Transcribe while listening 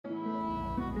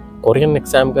Korean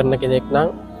exam කරන කෙනෙක් නම්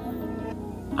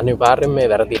අනිවාර්යෙන් මේ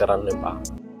වැරදි කරන්න එපා.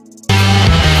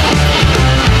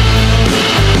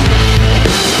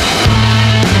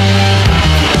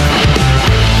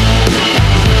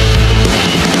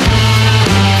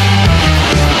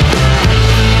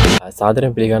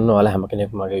 සාදරයෙන් පිළිගන්න ඔයාලා හැම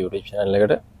කෙනෙක්ම මගේ YouTube channel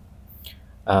එකට.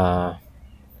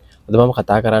 අද මම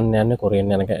කතා කරන්න යන්නේ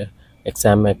කොරියන් යන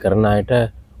එක්සෑම් එක කරන අයට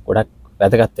ගොඩක්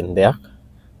වැදගත් වෙන දෙයක්.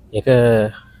 ඒක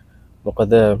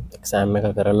මොකද එක්සෑම් එක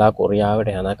කරලා කොරියාවට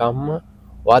යනකම්ම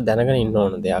ඔයා දැනගෙන ඉන්න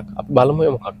ඕන දෙයක්. අපි බලමු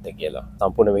මොකක්ද කියලා.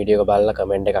 සම්පූර්ණ වීඩියෝ එක බලලා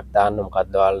කමෙන්ට් එකක් දාන්න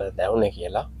මොකක්ද ඔයාලා දැනුනේ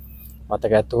කියලා.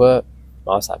 මතක ඇතුව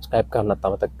මාව subscribe කරන්නත්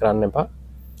අමතක කරන්න එපා.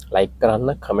 like කරන්න,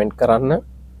 comment කරන්න.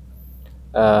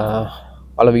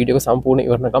 ඔයාලා වීඩියෝ එක සම්පූර්ණ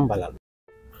ඉවරනකම් බලන්න.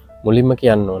 මුලින්ම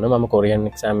කියන්න ඕන මම කොරියන්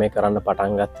එක්සෑම් එක කරන්න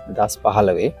පටන් ගත්තේ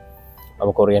 2015. මම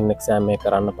කොරියන් එක්සෑම් එක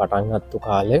කරන්න පටන් ගත්ත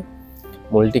කාලේ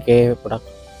මුල් ටිකේ පොඩක්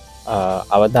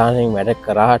අවධානයෙන් වැඩ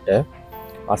කරාට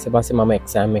පස්සේ මම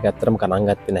එක්සෑම් එක ඇත්තටම ගණන්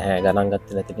ගත්තේ නැහැ. ගණන්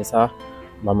ගත්තේ නැති නිසා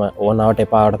මම ඕනාවට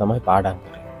එපාවට තමයි පාඩම්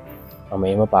කරේ. මම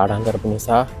එහෙම පාඩම් කරපු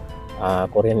නිසා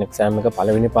කොරියන් එක්සෑම් එක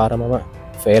පළවෙනි පාර මම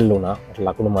ෆේල් වුණා. මට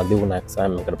ලකුණු මදි වුණා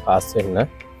එක්සෑම් එකට පාස් වෙන්න.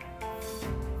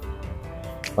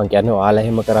 මම කියන්නේ ඔයාලා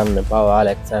එහෙම කරන්න එපා.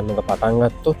 ඔයාලා එක්සෑම් එක පටන්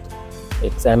ගත්තොත්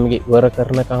එක්සෑම් එක ඉවර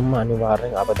කරනකම්ම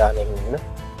අනිවාර්යෙන් අවධානයෙන් ඉන්න.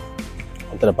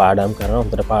 හොඳට පාඩම් කරනවා.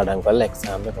 හොඳට පාඩම් කරලා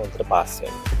එක්සෑම් එක හොඳට පාස්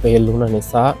වෙන්න. ෆේල් වුණ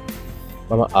නිසා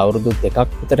මම අවුරුදු 2ක්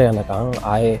විතර යනකම්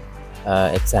ආයේ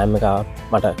එක්සෑම් එක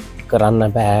මට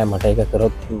කරන්න බෑ. මට ඒක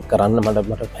කරොත් කරන්න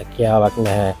මට හැකියාවක්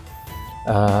නැහැ.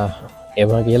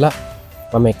 එහෙම කියලා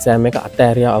මම එක්සෑම් එක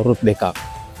අතෑරියා අවුරුදු 2ක්.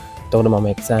 එතකොට මම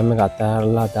එක්සෑම් එක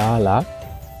අතෑරලා දාලා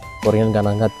කොරියන්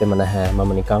ගණන් ගත්තෙම නැහැ.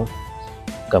 මම නිකන්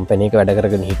කම්පැනි එක වැඩ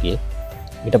කරගෙන හිටියේ.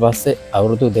 ඊට පස්සේ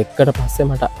අවුරුදු 2කට පස්සේ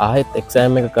මට ආයෙත්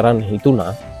එක්සෑම් එක කරන්න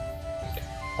හිතුණා.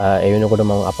 ඒ වෙනකොට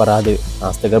මම අපරාධ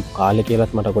නාස්ති කරපු කාලේ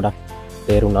කියලාත් මට ගොඩක්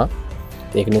තේරුණා.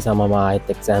 ඒක නිසා මම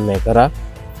ආයෙත් එක්සෑම් එක කරා.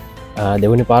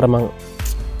 දෙවෙනි පාර මම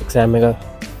එක්සෑම් එක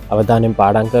අවධානයෙන්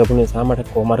පාඩම් කරපු නිසා මට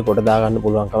කොහොම හරි කොට දාගන්න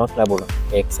පුළුවන්කමක් ලැබුණා.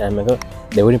 ඒ එක්සෑම් එක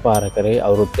දෙවෙනි පාර කරේ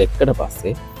අවුරුදු 2කට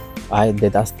පස්සේ. ආයෙත්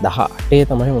 2018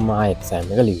 තමයි මම ආයෙ එක්සෑම්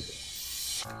එක ලිව්වේ.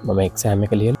 මම එක්සෑම්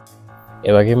එක ලියලා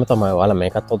ඒ වගේම තමයි ඔයාලා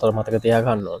මේකත් උතර මතක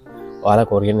තියාගන්න ඕන. ඔයාලා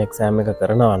කොරියන් එක්සෑම් එක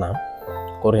කරනවා නම්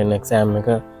කොරියන් එක්සෑම් එක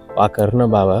ඔයා කරන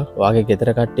බව ඔයාගේ ගෙදර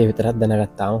කට්ටිය විතරක්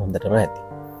දැනගත්තාම හොඳටම ඇති.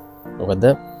 මොකද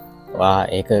ඔයා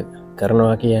ඒක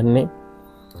කරනවා කියන්නේ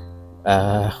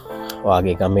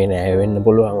ඔයාගේ ගමේ නෑ වෙන්න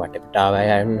පුළුවන්, වටපිටාව අය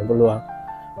වෙන්න පුළුවන්.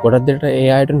 ගොඩක් දෙයට ඒ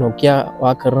අයට නොකිය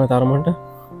ඔයා කරන තරමට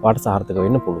ඔයාට සාර්ථක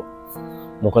වෙන්න පුළුවන්.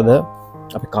 මොකද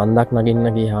අපි කන්දක්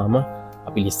නගින්න ගියාම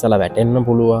අපි ලිස්සලා වැටෙන්න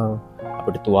පුළුවන්,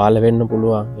 අපිට තුවාල වෙන්න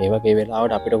පුළුවන්. ඒ වගේ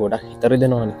වෙලාවට අපිට ගොඩක් හිත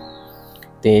රිදෙනවනේ.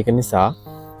 ඒක නිසා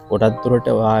ගොඩක් දුරට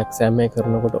ඔයා එක්සෑම් එක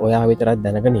කරනකොට ඔයා විතරක්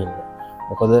දැනගෙන ඉන්න.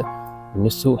 මොකද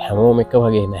මිනිස්සු හැමෝම එක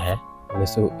වගේ නැහැ.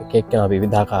 මිනිස්සු එක එක්කෙනා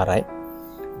විවිධාකාරයි.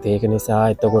 ඒක නිසා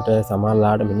එතකොට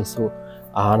සමහරලාට මිනිස්සු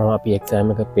අහනවා අපි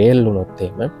එක්සෑම් එක ෆේල් වුණොත්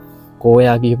එහෙම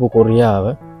කොයා ගිහපු කොරියාව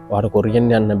ඔයාට කොරියන්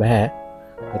යන්න බෑ.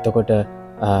 එතකොට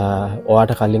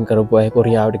ඔයාට කලින් කරපු අය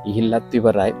කොරියාවට ගිහිල්ලත්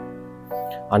ඉවරයි.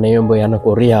 අනේ උඹ යන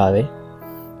කොරියාවේ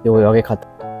ඔය වගේ කතා.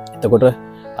 එතකොට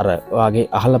අර ඔයාගේ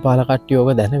අහල පහල කට්ටිය ඔබ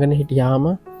දැනගෙන හිටියාම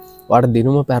ඔයාට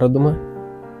දිනුම පෙරදුම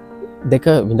දෙක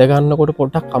විඳ ගන්නකොට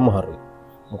පොඩ්ඩක් අමාරුයි.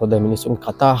 මොකද මිනිස්සුන්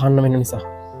කතා අහන්න වෙන නිසා.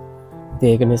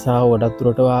 ඒක නිසා ගොඩක්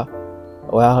දුරට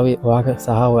ඔයාගේ සහ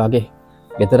ඔයාගේ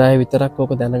ගෙදර අය විතරක්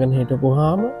ඔක දැනගෙන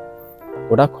හිටපුවාම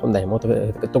ගොඩක් හොඳයි. මොකද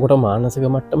එතකොට මානසික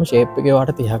මට්ටම ෂේප් එකේ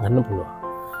ඔයාට තියාගන්න පුළුවන්.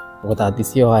 මොකද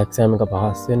අදිසිය ඔයා එක්සෑම් එක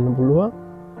පාස් වෙන්න පුළුවන්.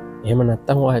 එහෙම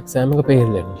නැත්නම් ඔයා එක්සෑම් එක ෆේල්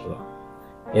වෙන්න පුළුවන්.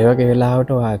 ඒ වගේ වෙලාවට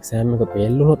ඔයා එක්සෑම් එක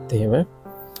ෆේල් වුණොත් එහෙම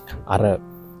අර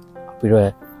අපිට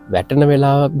වැටෙන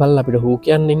වෙලාවක් බලලා අපිට හූ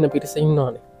කියන්න ඉන්න පිරිස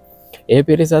ඉන්නවනේ. ඒ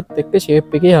පිරිසත් එක්ක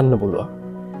ෂේප් එකේ යන්න පුළුවන්.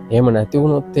 එහෙම නැති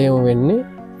වුණොත් එහෙම වෙන්නේ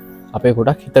අපේ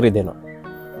ගොඩක් හිත රිදෙනවා.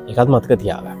 ඒකත් මතක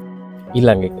තියාගන්න.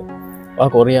 ඊළඟ එක ඔයා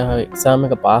කොරියාව එක්සෑම්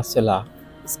එක පාස් වෙලා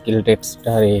ස්කිල් ටෙස්ට්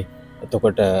හරි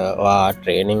එතකොට ඔයා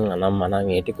ට්‍රේනින් අනම්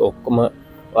මනම් ඒ ටික ඔක්කොම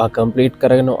ඔයා කම්ප්ලීට්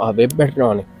කරගෙන ඔයා වෙබ්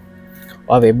වැටෙනවානේ.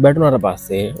 ඔයා වෙබ් වැටුණාට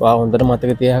පස්සේ ඔයා හොඳට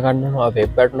මතක තියාගන්න ඕන ඔයා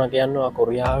වෙබ් වැටුණා කියන්නේ ඔයා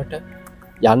කොරියාවට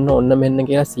යන්න ඕන මෙන්න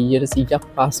කියලා 100%ක්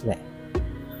පාස් නැහැ.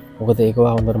 මොකද ඒක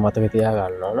ඔයා හොඳට මතක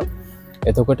තියාගන්න ඕන.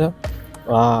 එතකොට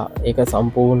ඔයා ඒක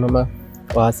සම්පූර්ණම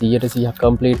ඔයා 100%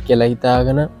 කම්ප්ලීට් කියලා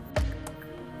හිතාගෙන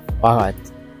ඔයා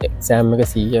එක්සෑම් එක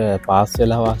 100 පාස්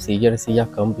වෙලා ඔයා 100%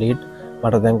 කම්ප්ලීට්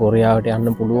මට දැන් කොරියාවට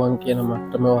යන්න පුළුවන් කියන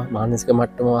මට්ටම මානසික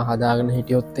මට්ටම හදාගෙන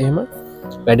හිටියොත් එහෙම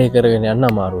වැඩේ කරගෙන යන්න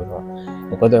අමාරු වෙනවා.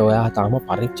 මොකද ඔයා තාම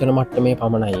පරීක්ෂණ මට්ටමේ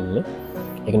පමණයි ඉන්නේ.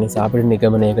 ඒක නිසා අපිට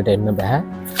නිගමනයකට එන්න බෑ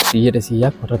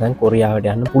 100%ක් මට දැන් කොරියාවට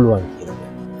යන්න පුළුවන් කියන එක.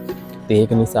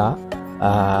 ඒක නිසා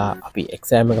අපි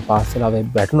එක්සෑම් එක පාස් වෙලා වෙබ්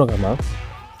වැටුණ ගමන්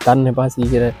ගන්න එපා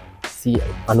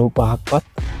 95%ක්වත්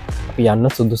අපි යන්න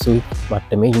සුදුසුයි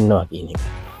මට්ටමේ ඉන්නවා කියන එක.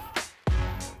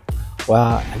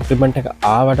 ඔයා ඇග්‍රීමන්ට් එක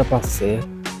ආවට පස්සේ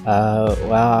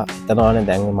ඔයා හිතනවානේ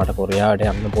දැන් මට කොරියාවට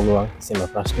යන්න පුළුවන් කිසිම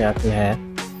ප්‍රශ්නයක් නැහැ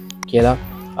කියලා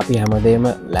අපි හැමදේම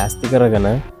ලෑස්ති කරගෙන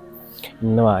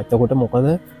ඉන්නවා. එතකොට මොකද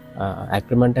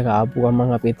ඇග්‍රීමන්ට් එක ආපු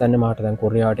ගමන් අපි හිතන්නේ මට දැන්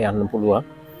කොරියාවට යන්න පුළුවන්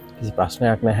කිසි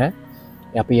ප්‍රශ්නයක් නැහැ.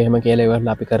 අපි එහෙම කියලා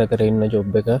ඉවරලා අපි කර කර ඉන්න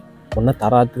ජොබ් එක මොන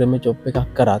තරාතිරම ජොබ් එකක්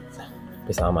කරත්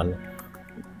අපි සාමාන්‍ය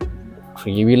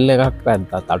ෆ්‍රීවිල් එකක්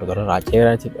පැත්තත් අඩු කර රජයේ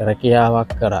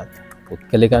රැකියාවක් කරත්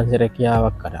පුද්ගලිකංශ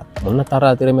රැකියාවක් කරත් මොන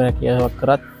තරාතිරම රැකියාවක්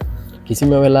කරත්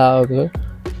කිසිම වෙලාවක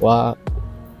වා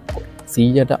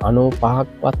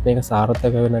 95%ක්වත් මේක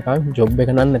සාර්ථක වෙනකම් ජොබ් එක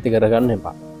නම් නැති කරගන්න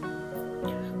එපා.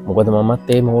 මොකද මමත්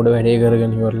ඒ මෝඩ වැඩේ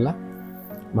කරගෙන ඉවරලා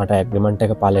මට ඇග්‍රීමන්ට්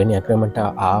එක පළවෙනි ඇග්‍රීමන්ට්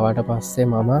එක ආවට පස්සේ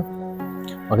මම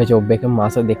මගේ ජොබ් එක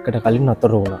මාස 2කට කලින්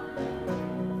නතර වුණා.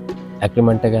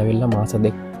 ඇග්‍රීමන්ට් එක ඇවිල්ලා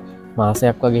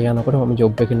මාසයක් වගේ යනකොට මම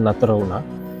ජොබ් එකෙන් නතර වුණා.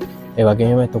 ඒ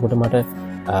වගේම එතකොට මට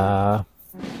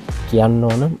කියන්න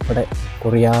ඕන මට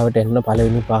කොරියාවට එන්න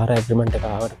පළවෙනි පාර ඇග්‍රීමන්ට් එක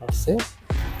ආවට පස්සේ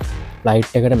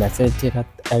ෆ්ලයිට් එකට මැසේජ්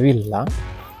එකත් ඇවිල්ලා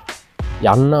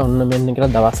යන්න ඔන්න මෙන්න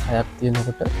කියලා දවස් 6ක්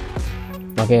තියෙනකොට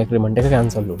මගේ ඇග්‍රීමන්ට් එක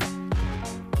කැන්සල් වුණා.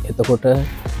 එතකොට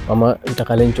මම ඊට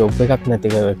කලින් ජොබ් එකක් නැති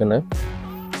කරගෙන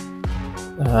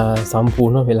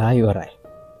සම්පූර්ණ වෙලා ඉවරයි.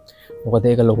 මොකද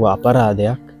ඒක ලොකු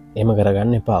අපරාධයක්. එහෙම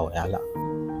කරගන්න එපා ඔයාලා.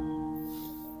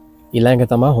 ඊළඟ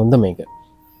තමයි හොඳ මේක.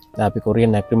 දැන් අපි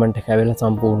කොරියන් ඇග්‍රීමන්ට් එක ඇවිල්ලා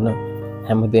සම්පූර්ණ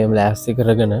හැමදේම ලෑස්ති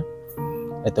කරගෙන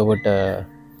එතකොට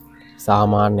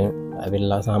සාමාන්‍ය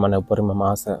ඇවිල්ලා සාමාන්‍ය උපරිම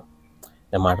මාස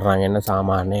දැන් මට රන් එන්න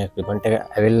සාමාන්‍ය ඇග්‍රීමන්ට් එක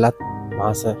ඇවිල්ලත්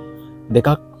මාස 2ක්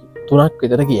 3ක්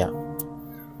විතර ගියා.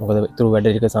 මොකද ඉතුරු වැඩ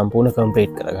ටික සම්පූර්ණ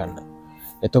කම්ප්ලීට් කරගන්න.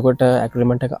 එතකොට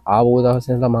ඇග්‍රීමන්ට් එක ආවෝ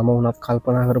දවසේ ඉඳලා මම උනත්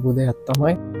කල්පනා කරපු දෙයක්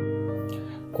තමයි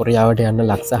කොරියාවට යන්න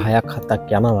ලක්ෂ 6ක්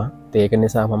 7ක් යනවා. ඒක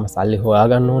නිසා මම සල්ලි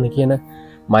හොයාගන්න ඕනේ කියන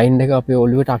මයින්ඩ් එක අපේ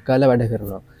ඔළුවට අක්කාලා වැඩ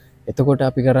කරනවා. එතකොට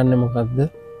අපි කරන්නේ මොකද්ද?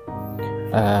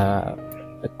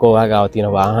 එක්කෝ ගාව තියෙන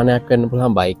වාහනයක් වෙන්න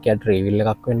පුළුවන්, බයික් එකක්, ට්‍රේවිල්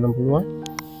එකක් වෙන්න පුළුවන්.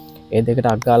 ඒ දෙකට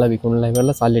අක්කාලා විකුණලා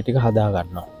ඉවරලා සල්ලි ටික හදා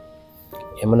ගන්නවා.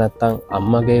 එහෙම නැත්නම්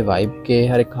අම්මගේ වයිෆ්ගේ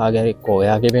හරි කාගේ හරි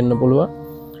කොයාගේ වෙන්න පුළුවන්.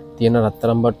 තියෙන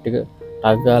රත්තරන් බට් ටික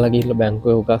ටක් ගාලා ගිහිල්ලා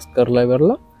බැංකුවේ උගස් කරලා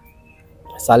ඉවරලා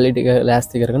සල්ලි ටික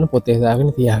ලෑස්ති කරගෙන පොතේ දාගෙන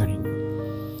තියාගෙන ඉන්න.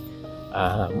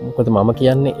 මොකද මම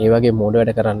කියන්නේ ඒ වගේ මෝඩ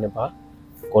වැඩ කරන්න එපා.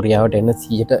 කොරියාවට එන්න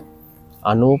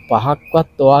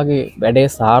 95%ක්වත් ඔයාගේ වැඩේ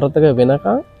සාර්ථක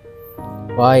වෙනකම්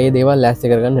ඔයා මේ දේවල් ලෑස්ති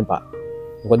කරගන්න එපා.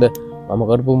 මොකද මම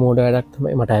කරපු මෝඩ වැඩක්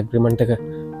තමයි මට ඇග්‍රීමන්ට් එක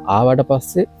ආවට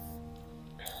පස්සේ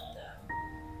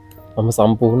මම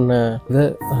සම්පූර්ණ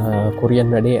කොරියන්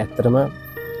වැඩේ ඇත්තටම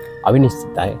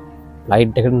අවිනිශ්චිතයි.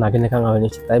 ෆ්ලයිට් එකට නගිනකම්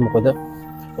අවිනිශ්චිතයි. මොකද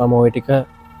මම ওই ටික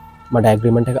මට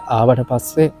ඇග්‍රීමන්ට් එක ආවට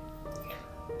පස්සේ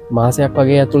මාසයක්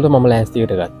වගේ ඇතුළත මම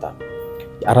ලෑස්තියට ගත්තා.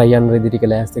 අරයන් රෙදි ටික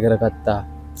ලෑස්ති කරගත්තා.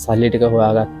 සල්ලි ටික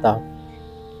හොයාගත්තා.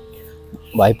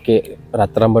 වයිෆ්ගේ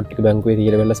රත්තරන් බට් ටික බැංකුවේ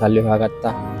තියලා වෙලා සල්ලි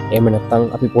හොයාගත්තා. එහෙම නැත්නම්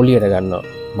අපි පොලියට ගන්නවා.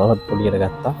 මමත් පොලියට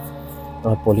ගත්තා.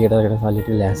 මම පොලියට ගෙන සල්ලි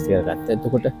ටික ලෑස්ති කරගත්තා.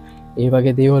 එතකොට ඒ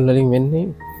වගේ දේවල් වලින් වෙන්නේ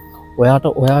ඔයාට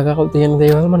ඔයා ගාව තියෙන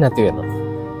දේවල්ම නැති වෙනවා.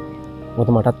 මොකද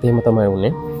මටත් එහෙම තමයි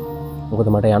වුනේ. මොකද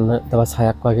මට යන්න දවස්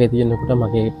 6ක් වගේ තියෙනකොට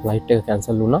මගේ ෆ්ලයිට් එක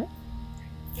කැන්සල් වුණා.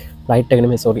 ෆ්ලයිට් එක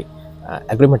නෙමෙයි සෝරි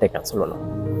ඇග්‍රීමන්ට් එක කැන්සල් වුණා.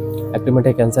 ඇග්‍රීමන්ට්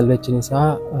එක කැන්සල් වෙච්ච නිසා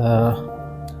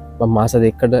මම මාස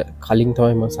 2කට කලින්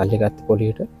තමයි මම සල්ලි ගත්තේ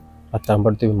පොලියට.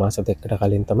 අත්තම්බඩ තිබි මාස 2කට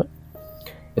කලින් තමයි.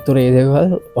 ඒතර ඒ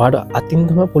දේවල් ඔයාට අතින්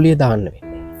තමයි පොලිය දාන්න වෙන්නේ.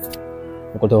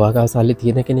 මොකද ඔයාගා සල්ලි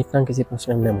තියෙන කෙනෙක් නම් කිසි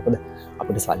ප්‍රශ්නයක් නැහැ. මොකද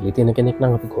අපිට සල්ලි තියෙන කෙනෙක්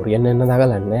නම් අපි කොරියන් යන්න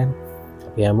දාගලන්නේ නැහැ.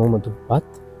 අපි හැමෝම දුප්පත්.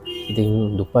 ඉතින්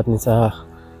දුප්පත් නිසා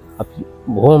අපි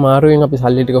බොහොම මාරුවෙන් අපි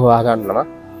සල්ලි ටික හොයා ගන්නවා.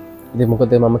 ඉතින්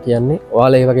මොකද මම කියන්නේ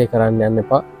ඔයාලා ඒ වගේ කරන්න යන්න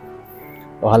එපා.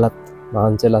 ඔයාලත්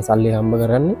මාංචලා සල්ලි හම්බ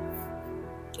කරන්නේ.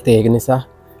 ඉතින් ඒක නිසා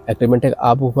ඇග්‍රීමන්ට් එක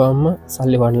ආපු ගමන්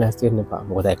සල්ලි වන්න ලෑස්ති වෙන්න එපා.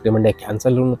 මොකද ඇග්‍රීමන්ට් එක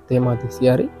කැන්සල් වුණොත් එහෙම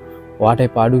අතිසියාරි ඔයාට ඒ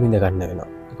පාඩුව විඳ ගන්න වෙනවා.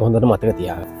 ඒක හොඳට මතක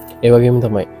තියාගන්න. ඒ වගේම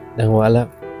තමයි දැන් ඔයාලා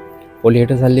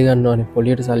පොලියට සල්ලි ගන්නවානේ.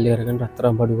 පොලියට සල්ලි අරගෙන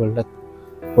රත්තරන් බඩු වලට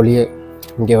පොලිය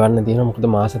ගෙවන්න තියෙනවා. මොකද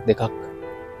මාස 2ක්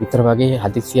විතර වගේ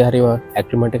හදිස්සියාරිව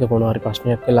ඇග්‍රීමන්ට් එක මොනවා හරි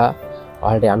ප්‍රශ්නයක් වෙලා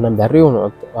ඔයාලට යන්න බැරි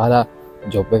වුණොත් ඔයාලා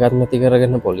ජොබ් එකක් නැති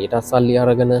කරගෙන පොලියට සල්ලි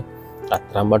අරගෙන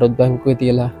රත්තරන් බඩුත් බැංකුවේ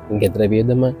තියලා ගෙදර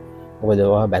වියදම මොකද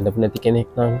ඔයා බැඳපු නැති කෙනෙක්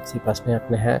නම් කිසි ප්‍රශ්නයක්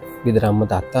නැහැ. ගෙදර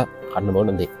අම්මා තාත්තා කන්න බොන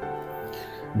දේ.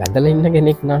 බැඳලා ඉන්න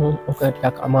කෙනෙක් නම් ඔක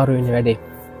ටිකක් අමාරු වෙන වැඩේ.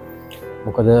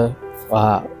 මොකද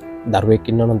ඔයා දරුවෙක්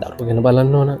ඉන්නවනම් දරුවෝ ගැන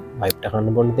බලන්න ඕන. වයිෆ්ට කන්න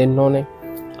බොන්න දෙන්න ඕනේ.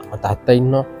 අම්මා තාත්තා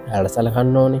ඉන්නවා. එයාලා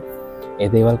සලකන්න ඕනේ. ඒ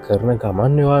දේවල් කරන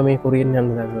ගමන් ඔයා මේ කොරියන් යන්න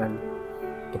දඟලන්නේ.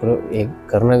 ඒකෝ ඒ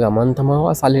කරන ගමන් තමයි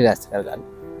ඔයා සල්ලි රැස් කරගන්නේ.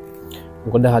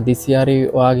 මොකද හදිසියාරි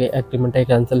වාගේ ඇක්ටිමට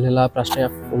කැන්සල් වෙලා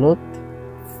ප්‍රශ්නයක් වුණොත්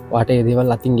වාට ඒ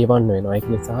දේවල් අතින් ගෙවන්න වෙනවා. ඒක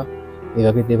නිසා ඒ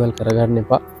වගේ දේවල් කරගන්න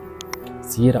එපා.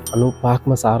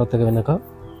 95%ක්ම සාර්ථක වෙනකම්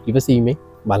ඉවසීමෙන්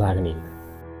බලාගෙන ඉන්න.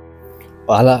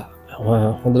 ඔයාලා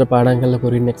හොඳට පාඩම් කරලා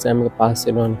කොරියන් එක්සෑම් එක පාස්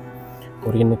වෙනවනේ.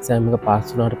 කොරියන් එක්සෑම් එක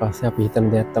පාස් වුණාට පස්සේ අපි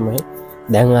හිතන දෙයක් තමයි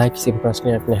දැන් ආයෙ කිසිම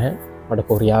ප්‍රශ්නයක් නැහැ. මට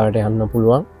කොරියාවට යන්න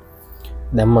පුළුවන්.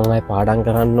 දැන් මම ආයෙ පාඩම්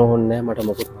කරන්න ඕනේ නැහැ. මට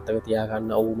මොකද මතක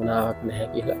තියාගන්න අවුමනාවක් නැහැ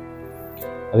කියලා.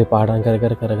 අපි පාඩම්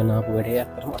කරගෙන ආපු වැඩේ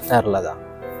අත්‍තරම අතහැරලා දාන්න.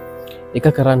 ඒක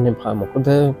කරන්න එපා. මොකද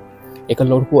ඒක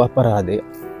ලොකු අපරාධයක්.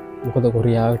 මොකද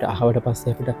කොරියාවට ආවට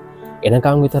පස්සේ අපිට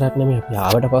එනකම් විතරක් නෙමෙයි අපි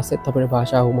ආවට පස්සෙත් අපිට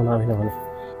භාෂාව වුමනා වෙනවනේ.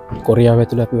 කොරියාව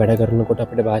ඇතුළේ අපි වැඩ කරනකොට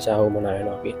අපිට භාෂාව වුමනා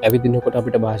වෙනවා. අපි ඇවිදිනකොට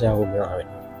අපිට භාෂාව වුමනා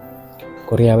වෙනවා.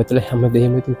 කොරියාව ඇතුළේ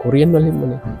හැමදේම ඉතින් කොරියන්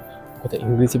වලින්මනේ. මොකද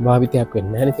ඉංග්‍රීසි භාවිතයක්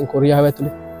වෙන්නේ නැහැ ඉතින් කොරියාව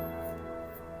ඇතුළේ.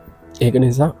 ඒක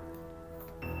නිසා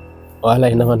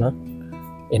ඔයාලා එනවනම්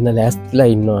එන්න ලෑස්තිලා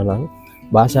ඉන්නවා නම්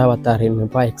භාෂාව අතරින්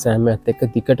එපා. එක්සෑම් එකත් එක්ක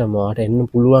දිගටම ඔයාලට එන්න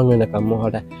පුළුවන් වෙනකම්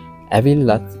ඔයාලට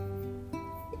ඇවිල්ලත්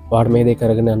ඔයාලට මේ දේ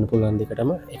කරගෙන යන්න පුළුවන් දිගටම.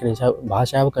 ඒක නිසා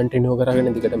භාෂාව කන්ටිනියු කරගෙන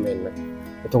දිගටම එන්න.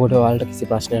 එතකොට ඔයාලට කිසි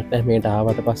ප්‍රශ්නයක් නැහැ. මේට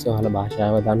ආවට පස්සේ ඔයාලා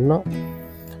භාෂාව දන්නවා.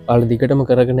 ඔයාලා දිගටම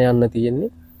කරගෙන යන්න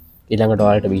තියෙන්නේ. ඊළඟට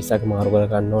ඔයාලට වීසා එක මාරු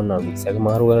කරගන්න ඕන නම් වීසා එක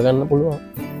මාරු කරගන්න පුළුවන්.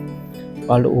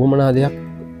 ඔයාලට ඕමනා දෙයක්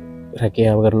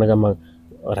රැකියාව කරන ගමන්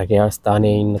රැකියාව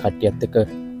ස්ථානයේ ඉන්න කට්ටියත් එක්ක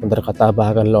හොඳට කතා බහ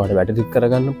කරලා ඔයාලට වැඩ දික්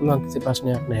කරගන්න පුළුවන්. කිසි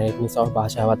ප්‍රශ්නයක් නැහැ. ඒක නිසා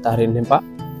භාෂාවත් අරින්න එපා.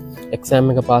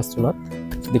 එක්සෑම් එක පාස් වුණත්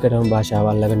දිගටම භාෂාව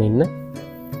අල්ලගෙන ඉන්න.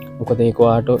 මොකද ඒක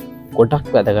ඔයාලට ගොඩක්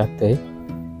වැදගත් වෙයි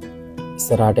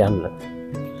ඉස්සරහට යන්න.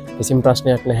 කිසිම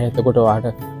ප්‍රශ්නයක් නැහැ. එතකොට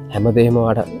ඔයාලට හැමදේම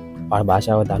ඔයාලට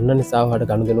භාෂාව දන්න නිසා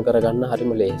ඔයාලට ගනුදෙනු කරගන්න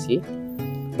හරිම ලේසි.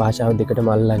 භාෂාව දිගටම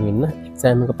අල්ලන් ඉන්න.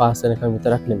 එක්සෑම් එක පාස් වෙනකම්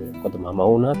විතරක් නෙමෙයි. මොකද මම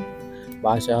වුණත්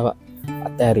භාෂාව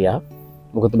අතෑරියා.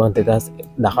 මොකද මම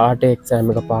 2018 එක්සෑම්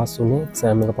එක පාස් වුණේ.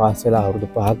 එක්සෑම් එක පාස් වෙලා අවුරුදු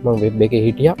 5ක් මම වෙබ් එකේ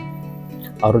හිටියා.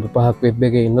 අවුරුදු 5ක් වෙබ්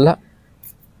එකේ ඉඳලා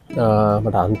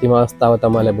මට අන්තිම අවස්ථාව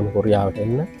තමයි ලැබුණේ කොරියාවට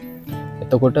එන්න.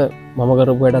 එතකොට මම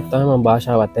කරපු වැඩක් තමයි මම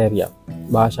භාෂාව අතෑරියා.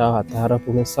 භාෂාව අතහැරපු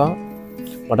නිසා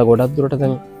මට ගොඩක් දුරට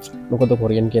දැන් මොකද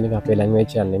කොරියන් කියන එක අපේ ලැන්ග්වේජ්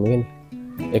එකක් නෙමෙයිනේ.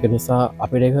 ඒක නිසා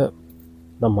අපිට ඒක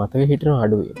නම් මතකෙ හිටින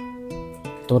අඩුයි.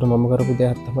 එතකොට මම කරපු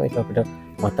දෙයක් තමයි ඒක අපිට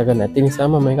මතක නැති නිසා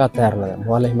මම මේක අතහැරලා දැම්මා.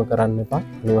 ඔයාලා එහෙම කරන්න එපා.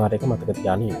 අනිවාර්යයෙන්ම මතක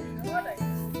තියාගන්න.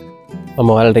 මම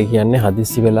ඔයාලට කියන්නේ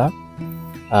හදිස්සි වෙලා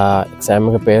එක්සෑම්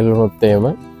එක ෆේල් වුණොත් එහෙම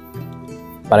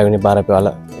පළවෙනි පාර අපි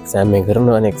ඔයාලා එක්සෑම් එක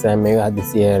කරනවා. එක්සෑම් එක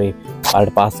හදිස්සි හරි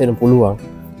ඔයාලට පාස් වෙන්න පුළුවන්.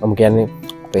 මම කියන්නේ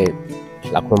අපේ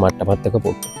ලකුණු මට්ටමත් එක්ක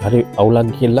හරි අවුලක්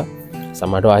ගිහිල්ලා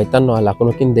සමහරට ඔයා හිතනවා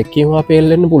ලකුණකින් දෙකකින් ඔයා ෆේල්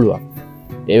වෙන්න පුළුවන්.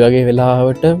 ඒ වගේ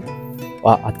වෙලාවට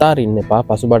ඔයා අතාරින්න එපා.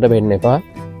 පසුබට වෙන්න එපා.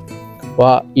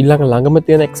 ඔයා ඊළඟ ළඟම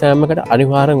තියෙන එක්සෑම් එකට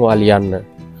අනිවාර්යෙන් ඔයා ලියන්න.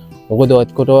 මොකද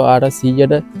ඔයත්කොට ඔයාට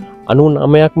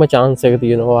 99%ක්ම chance එක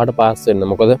තියෙනවා ඔයාට පාස් වෙන්න.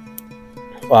 මොකද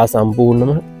ඔයා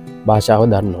සම්පූර්ණම භාෂාව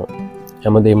දන්නවා.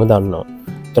 හැමදේම දන්නවා.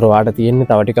 ඒතර ඔයාට තියෙන්නේ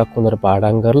තව ටිකක් හොඳට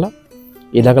පාඩම් කරලා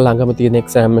ඊළඟ ළඟම තියෙන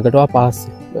එක්සෑම් එකට ඔයා පාස්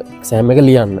එක්සෑම් එක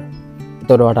ලියන්න.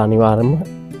 ඒතර ඔයාට අනිවාර්යයෙන්ම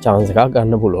chance එකක්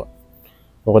ගන්න පුළුවන්.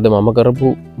 මොකද මම කරපු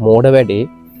මෝඩ වැඩේ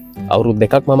අවුරුදු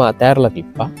 2ක් මම අතෑරලා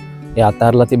තිබ්බා. ඒ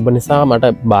අතහැරලා තිබ්බ නිසා මට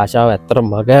භාෂාව ඇත්තටම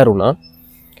මග ඇරුණා.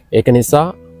 ඒක නිසා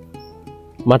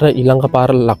මට ඊළඟ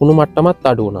පාර ලකුණු මට්ටමත්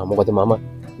අඩු වුණා. මොකද මම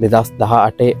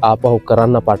 2018 ආපහු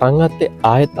කරන්න පටන් ගත්තේ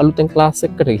ආයෙත් අලුතෙන් ක්ලාස්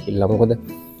එකකට ගිහිල්ලා. මොකද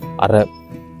අර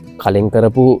කලින්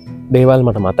කරපු දේවල්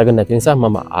මට මතක නැති නිසා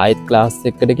මම ආයෙත් ක්ලාස්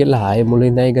එකකට ගිහලා ආයෙ මුලින්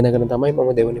ඉඳන් ඉගෙනගෙන තමයි මම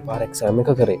දෙවෙනි පාර එක්සෑම්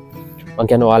එක කරේ. මම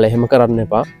කියන්නේ ඔයාලා එහෙම කරන්න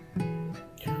එපා.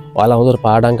 ඔයාලා හොඳට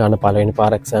පාඩම් ගන්න පළවෙනි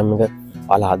පාර එක්සෑම් එක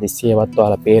ඔයාලා හදිස්සියවත්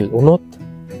ඔයාලා ෆේල් වුණොත්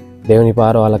දෙවෙනි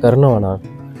පාර ඔයාලා කරනවා නම්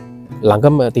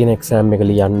ළඟම තියෙන එක්සෑම් එක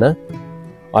ලියන්න.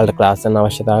 ඔයාලට ක්ලාස් යන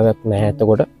අවශ්‍යතාවයක් නැහැ.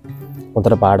 එතකොට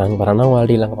හොඳට පාඩම් කරනවා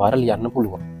ඔයාලට ඊළඟ පාර ලියන්න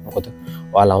පුළුවන්. මොකද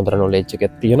ඔයාලා හොඳට නොලෙජ් එකක්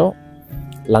තියෙනවා.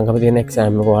 ළඟම තියෙන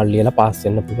එක්සෑම් එක ඔයාලා ලියලා පාස්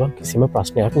වෙන්න පුළුවන් කිසිම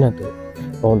ප්‍රශ්නයක් නැතුව.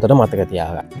 හොඳට මතක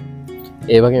තියාගන්න.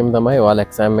 ඒ වගේම තමයි ඔයාලා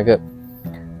එක්සෑම් එක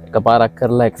එකපාරක්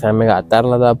කරලා එක්සෑම් එක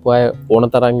අතහැරලා දාපු අය ඕන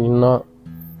තරම් ඉන්නවා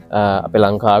අපේ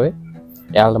ලංකාවේ.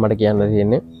 එයාලට මට කියන්න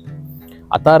තියෙන්නේ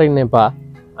අතාරින්න එපා.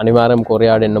 අනිවාර්යයෙන්ම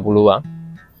කොරියාවට එන්න පුළුවන්.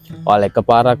 ඔයාලා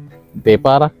එකපාරක්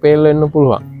දෙපාරක් ෆේල් වෙන්න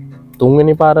පුළුවන්.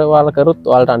 තුන්වෙනි පාර ඔයාලා කරොත්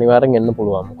ඔයාලට අනිවාර්යෙන් එන්න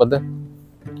පුළුවන්. මොකද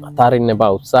අතාරින්න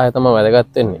එපා. උත්සාහය තමයි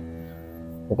වැදගත් වෙන්නේ.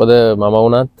 මොකද මම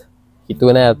වුණත්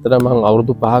හිතුවේ නෑ ඇත්තට මම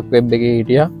අවුරුදු 5ක් වෙබ් එකේ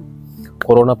හිටියා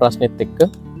කොරෝනා ප්‍රශ්නෙත් එක්ක.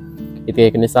 ඉතින්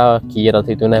ඒක නිසා කීයටත්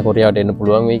හිතුවේ නෑ කොරියාවට එන්න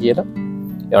පුළුවන් වෙයි කියලා.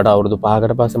 ඒකට අවුරුදු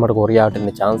 5කට පස්සේ මට කොරියාවට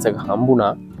එන්න chance එක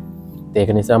හම්බුණා. ඒක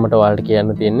නිසා මට ඔයාලට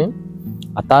කියන්න තියෙන්නේ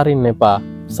අතාරින්න එපා.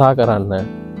 උත්සාහ කරන්න.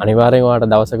 අනිවාර්යෙන්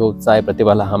ඔයාලට දවසක උත්සාහය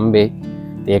ප්‍රතිඵල හම්බෙයි.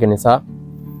 ඒක නිසා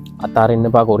අතාරින්න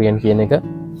එපා කොරියන් කියන එක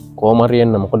කොහොම හරි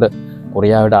එන්න. මොකද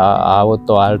කොරියාවට ආවොත්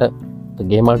ඔයාලට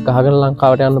ගේමක් ගහගෙන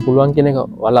ලංකාවට යන්න පුළුවන් කියන එක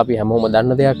ඔයාලා අපි හැමෝම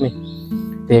දන්න දෙයක්නේ.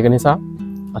 ඒක නිසා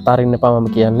අතාරින්න එපා මම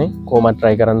කියන්නේ. කොහොමද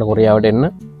try කරන්න කොරියාවට එන්න.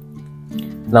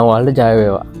 නම් ඔයාලට ජය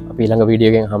වේවා. අපි ඊළඟ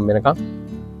වීඩියෝ එකෙන් හම්බ වෙනකම්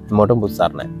හැමෝටම බුත්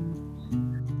සරණයි.